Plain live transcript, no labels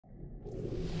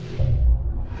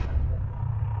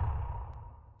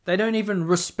They don't even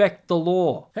respect the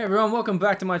law. Hey everyone, welcome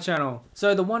back to my channel.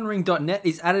 So the OneRing.net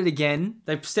is at it again.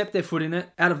 They've stepped their foot in it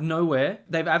out of nowhere.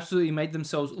 They've absolutely made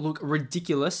themselves look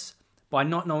ridiculous by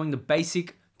not knowing the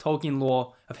basic Tolkien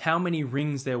lore of how many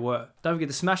rings there were. Don't forget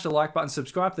to smash the like button,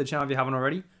 subscribe to the channel if you haven't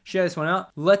already. Share this one out.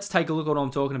 Let's take a look at what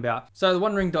I'm talking about. So the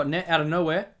OneRing.net out of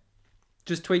nowhere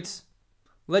just tweets,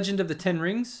 Legend of the 10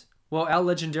 Rings. Well, our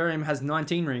legendarium has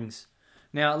 19 rings.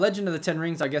 Now, Legend of the 10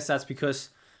 Rings, I guess that's because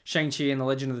Shang-Chi and the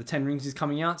Legend of the 10 Rings is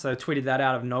coming out, so they tweeted that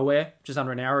out of nowhere just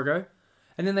under an hour ago.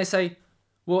 And then they say,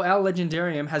 well, our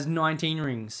legendarium has 19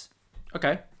 rings.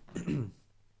 Okay.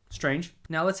 Strange.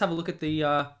 Now let's have a look at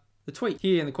the tweet.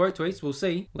 Here in the quote tweets, we'll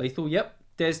see, lethal, yep,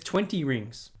 there's 20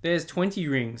 rings. There's 20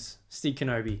 rings, Steve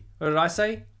Kenobi. What did I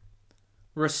say?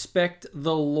 Respect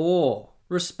the law.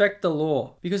 Respect the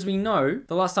law. Because we know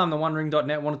the last time the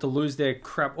OneRing.net wanted to lose their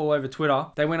crap all over Twitter,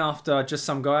 they went after just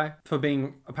some guy for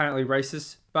being apparently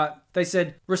racist. But they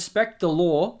said, respect the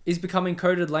law is becoming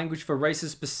coded language for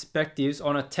racist perspectives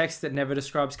on a text that never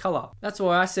describes color. That's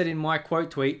why I said in my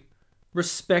quote tweet,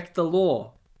 respect the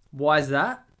law. Why is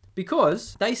that?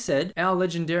 Because they said our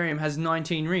legendarium has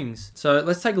 19 rings. So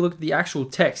let's take a look at the actual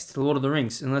text, the Lord of the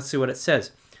Rings, and let's see what it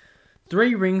says.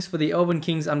 3 rings for the elven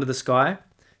kings under the sky,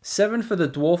 7 for the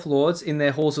dwarf lords in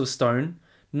their halls of stone,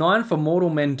 9 for mortal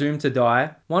men doomed to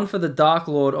die, 1 for the Dark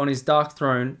Lord on his dark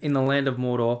throne in the land of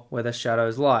Mordor where the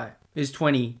shadows lie. Is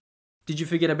 20. Did you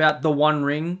forget about the One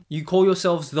Ring? You call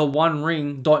yourselves the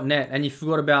OneRing.net and you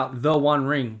forgot about the One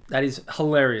Ring. That is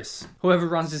hilarious. Whoever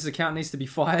runs this account needs to be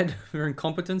fired for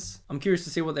incompetence. I'm curious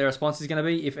to see what their response is going to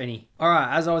be, if any.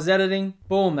 Alright, as I was editing,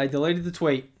 boom, they deleted the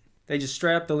tweet. They just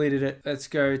straight up deleted it. Let's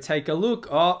go take a look.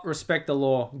 Oh, respect the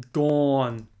law.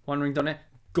 Gone. OneRing.net,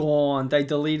 gone. They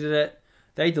deleted it.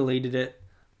 They deleted it,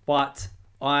 but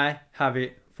I have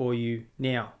it for you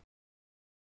now.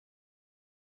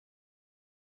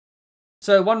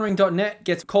 So OneRing.net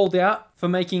gets called out for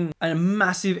making a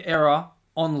massive error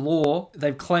on law.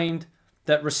 They've claimed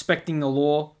that respecting the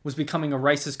law was becoming a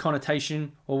racist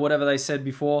connotation or whatever they said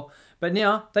before. But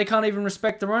now they can't even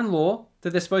respect their own law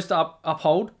that they're supposed to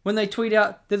uphold when they tweet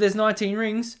out that there's 19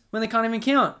 rings when they can't even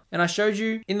count. And I showed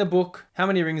you in the book how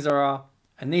many rings there are.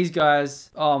 And these guys,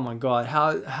 oh my God,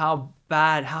 how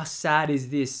bad, how sad is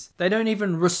this? They don't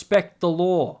even respect the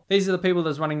law. These are the people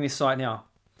that's running this site now.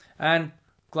 And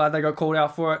glad they got called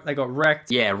out for it. They got wrecked.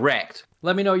 Yeah, wrecked.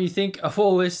 Let me know what you think of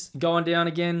all this going down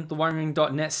again. The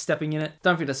OneRing.net stepping in it.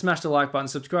 Don't forget to smash the like button,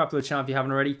 subscribe to the channel if you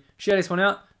haven't already. Share this one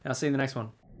out, and I'll see you in the next one.